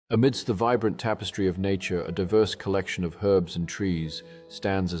Amidst the vibrant tapestry of nature, a diverse collection of herbs and trees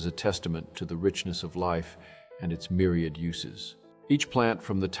stands as a testament to the richness of life and its myriad uses. Each plant,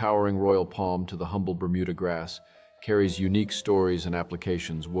 from the towering royal palm to the humble Bermuda grass, carries unique stories and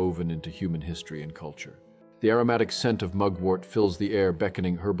applications woven into human history and culture. The aromatic scent of mugwort fills the air,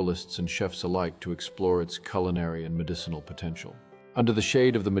 beckoning herbalists and chefs alike to explore its culinary and medicinal potential. Under the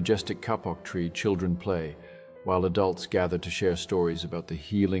shade of the majestic kapok tree, children play, while adults gather to share stories about the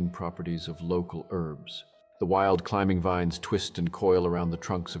healing properties of local herbs. The wild climbing vines twist and coil around the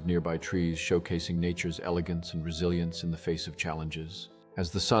trunks of nearby trees, showcasing nature's elegance and resilience in the face of challenges.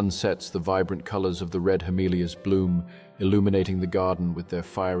 As the sun sets, the vibrant colors of the red hamelias bloom, illuminating the garden with their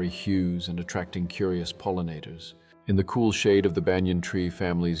fiery hues and attracting curious pollinators. In the cool shade of the banyan tree,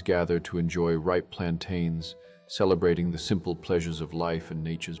 families gather to enjoy ripe plantains, celebrating the simple pleasures of life and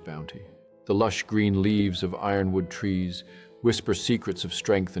nature's bounty. The lush green leaves of ironwood trees whisper secrets of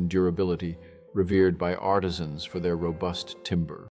strength and durability, revered by artisans for their robust timber.